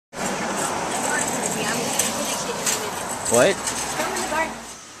What? Throw them in the garden.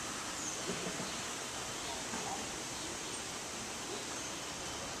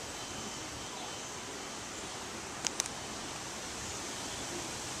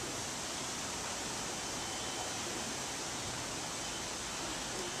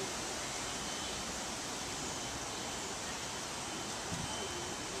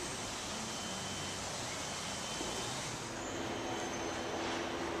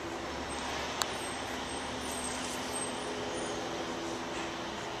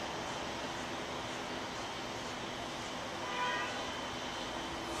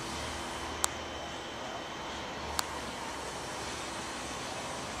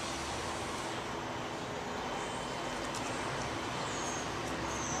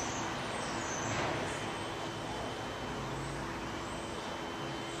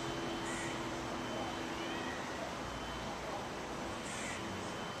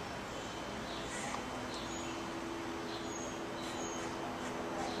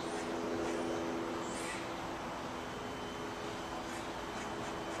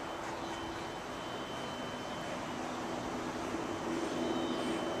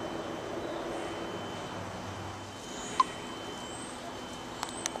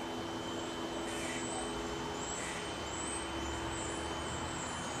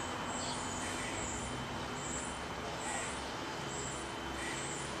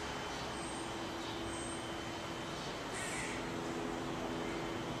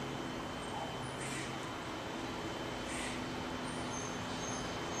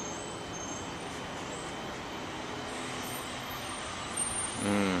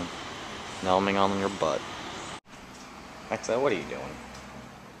 Numbing on your butt. Alexa, what are you doing?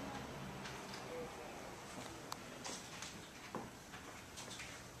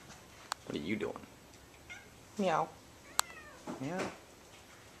 What are you doing? Meow. Meow.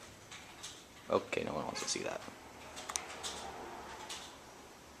 Okay, no one wants to see that.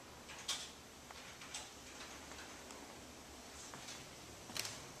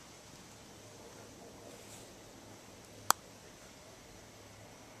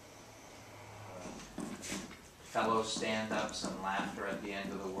 Fellow stand-ups and laughter at the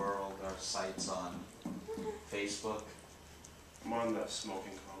end of the world are sites on Facebook. I'm on the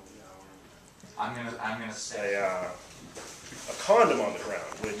smoking comedy hour. I'm gonna say A condom on the ground,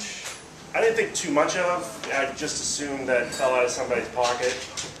 which I didn't think too much of. I just assumed that it fell out of somebody's pocket.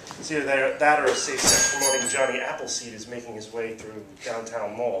 It's either that or a safe sex promoting Johnny Appleseed is making his way through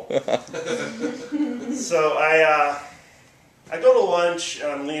downtown mall. So I go to lunch,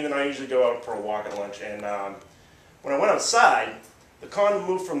 and I'm leaving. I usually go out for a walk at lunch, and when I went outside, the condom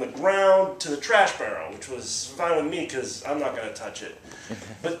moved from the ground to the trash barrel, which was fine with me because I'm not going to touch it.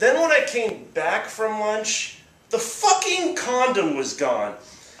 But then when I came back from lunch, the fucking condom was gone.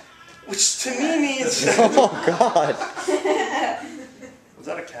 Which to me means... Oh, God. Was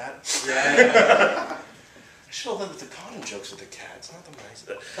that a cat? Yeah. I should have led with the condom jokes with the cats, not the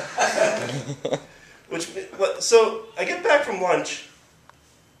mice. So I get back from lunch.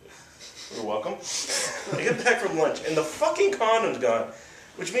 You're welcome. I get back from lunch, and the fucking condom's gone.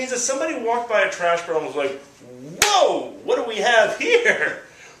 Which means that somebody walked by a trash barrel and was like, whoa, what do we have here?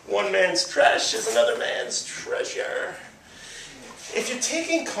 One man's trash is another man's treasure. If you're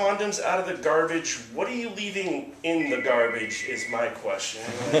taking condoms out of the garbage, what are you leaving in the garbage is my question.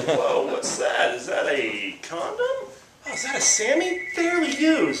 Like, whoa, what's that? Is that a condom? Oh, is that a Sammy? Barely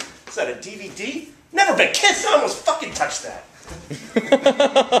used. Is that a DVD? Never been kissed. I almost fucking touched that.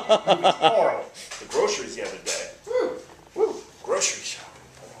 Horrible. The groceries the other day. Woo. Grocery shopping.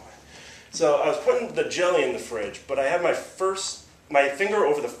 So I was putting the jelly in the fridge, but I had my finger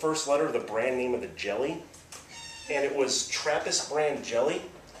over the first letter of the brand name of the jelly, and it was Trappist brand jelly.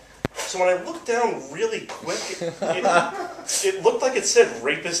 So when I looked down really quick, it looked like it said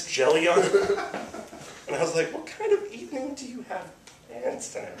rapist jelly on it. And I was like, what kind of evening do you have planned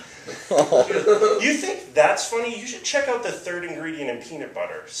tonight? You think that's funny? You should check out the third ingredient in peanut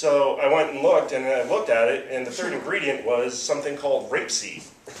butter. So I went and looked at it, and the third ingredient was something called rapeseed,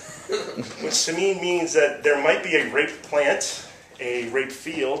 which to me means that there might be a rape plant, a rape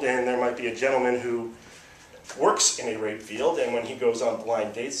field, and there might be a gentleman who works in a rape field, and when he goes on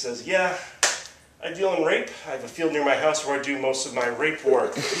blind dates says, yeah, I deal in rape. I have a field near my house where I do most of my rape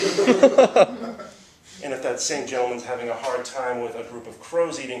work. And if that same gentleman's having a hard time with a group of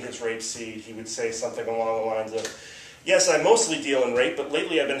crows eating his rape seed, he would say something along the lines of, yes, I mostly deal in rape, but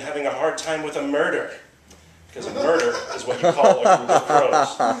lately I've been having a hard time with a murder. Because a murder is what you call a group of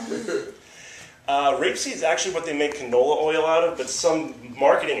crows. Rapeseed is actually what they make canola oil out of, but some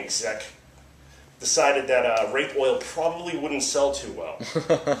marketing exec decided that rape oil probably wouldn't sell too well.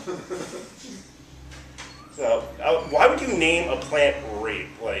 So, why would you name a plant rape?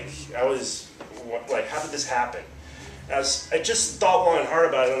 Like, how did this happen? I just thought long and hard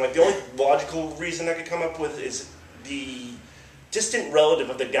about it, and like the only logical reason I could come up with is the distant relative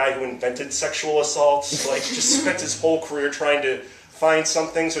of the guy who invented sexual assaults. Like, just spent his whole career trying to find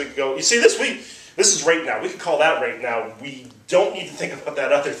something so he could go, you see, this is rape now. We can call that rape now. We don't need to think about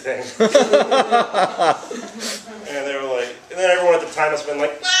that other thing. And they were like, and then everyone at the time must have been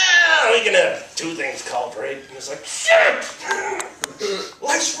like, we can have two things called rape. And it's like, shit!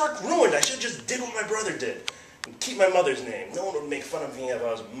 Life's work ruined. I should have just did what my brother did. And keep my mother's name. No one would make fun of me if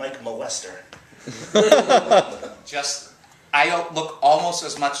I was Mike Molester. I don't look almost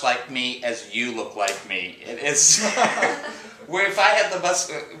as much like me as you look like me. It is... Where if I had the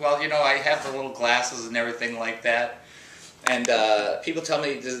best... Well, you know, I have the little glasses and everything like that. And people tell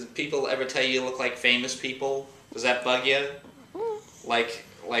me, does people ever tell you look like famous people? Does that bug you? Like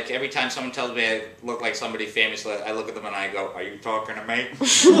every time someone tells me I look like somebody famous, I look at them and I go, are you talking to me?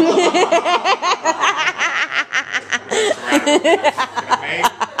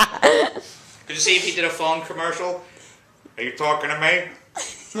 Did you see if he did a phone commercial? Are you talking to me?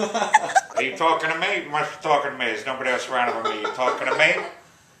 Are you talking to me? You must be talking to me. There's nobody else around with me. You talking to me?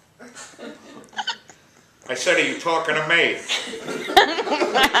 I said, are you talking to me?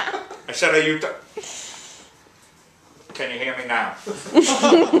 I said, are you... Can you hear me now? Can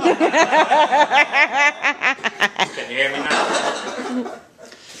you hear me now?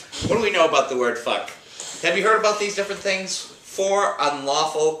 What do we know about the word fuck? Have you heard about these different things? For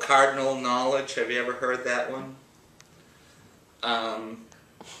unlawful cardinal knowledge. Have you ever heard that one?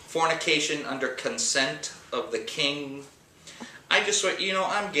 Fornication under consent of the king. I just, you know,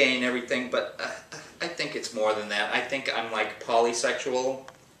 I'm gay and everything, but I think it's more than that. I think I'm like polysexual.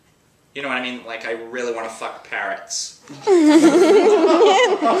 You know what I mean? Like, I really want to fuck parrots. What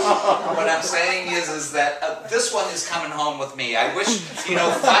I'm saying is that this one is coming home with me. I wish, you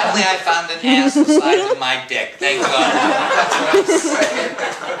know, finally I found an ass the size of my dick. Thank God. That's what I'm saying.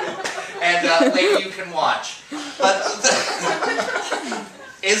 And later you can watch. But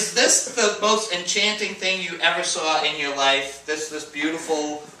is this the most enchanting thing you ever saw in your life? This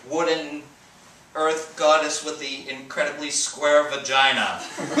beautiful wooden earth goddess with the incredibly square vagina.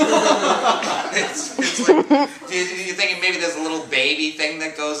 It's like, do you think maybe there's a little baby thing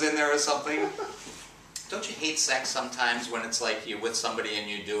that goes in there or something? Don't you hate sex sometimes when it's like you're with somebody and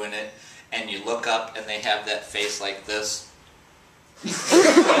you're doing it and you look up and they have that face like this?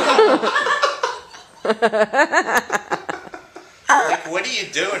 Like, what are you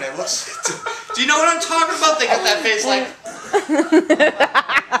doing? It looks... Do you know what I'm talking about? They got that face like...